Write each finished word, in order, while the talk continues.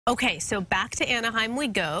Okay, so back to Anaheim we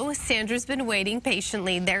go. Sandra's been waiting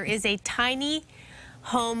patiently. There is a tiny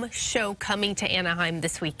home show coming to Anaheim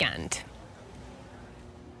this weekend.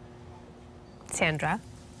 Sandra?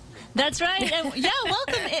 That's right. And yeah,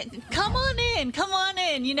 welcome in. Come on in. Come on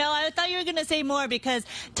in. You know, I thought you were going to say more because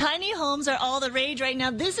tiny homes are all the rage right now.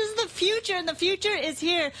 This is the future, and the future is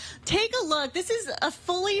here. Take a look. This is a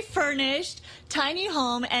fully furnished tiny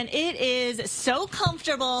home, and it is so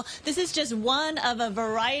comfortable. This is just one of a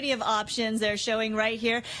variety of options they're showing right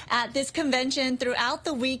here at this convention throughout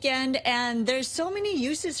the weekend, and there's so many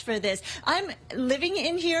uses for this. I'm living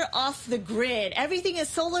in here off the grid. Everything is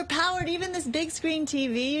solar powered, even this big screen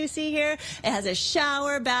TV you see here. It has a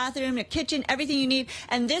shower, bathroom, a kitchen, everything you need,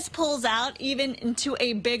 and this pulls out even into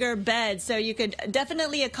a bigger bed, so you could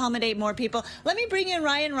definitely accommodate more people. Let me bring in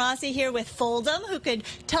Ryan Rossi here with Fold'em, who could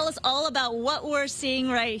tell us all about what we're seeing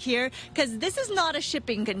right here, because this is not a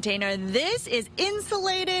shipping container. This is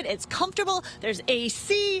insulated, it's comfortable, there's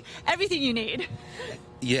AC, everything you need.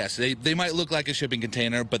 Yes, they might look like a shipping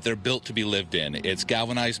container, but they're built to be lived in. It's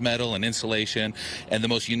galvanized metal and insulation, and the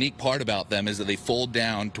most unique part about them is that they fold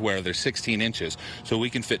down to where they're 16 inches. So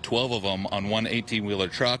we can fit 12 of them on one 18-wheeler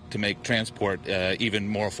truck to make transport even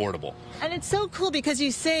more affordable. And it's so cool because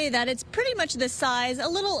you say that it's pretty much the size, a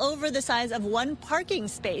little over the size of one parking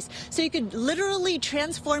space. So you could literally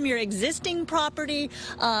transform your existing property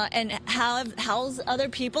and house other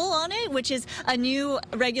people on it, which is a new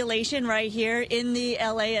regulation right here in the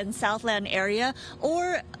LA and Southland area,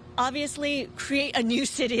 or obviously create a new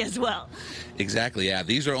city as well. Exactly, yeah.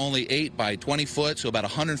 These are only 8 by 20 foot, so about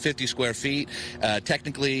 150 square feet.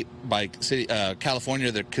 Technically, by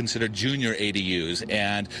California, they're considered junior ADUs,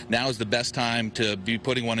 and now is the best time to be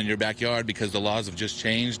putting one in your backyard because the laws have just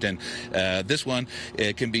changed, and this one,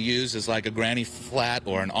 it can be used as like a granny flat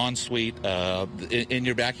or an ensuite in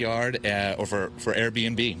your backyard or for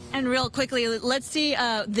Airbnb. And real quickly, let's see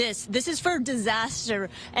this. This is for disaster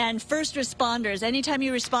and first responders. Anytime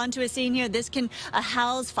you respond to a scene here, this can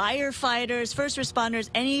house firefighters, first responders,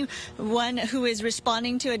 anyone who is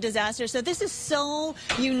responding to a disaster. So this is so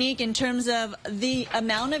unique in terms of the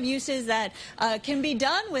amount of uses that can be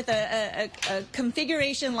done with a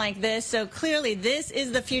configuration like this. So clearly this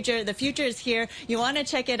is the future. The future is here. You want to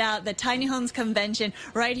check it out, the Tiny Homes Convention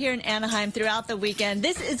right here in Anaheim throughout the weekend.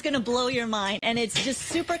 This is going to blow your mind, and it's just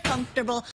super comfortable.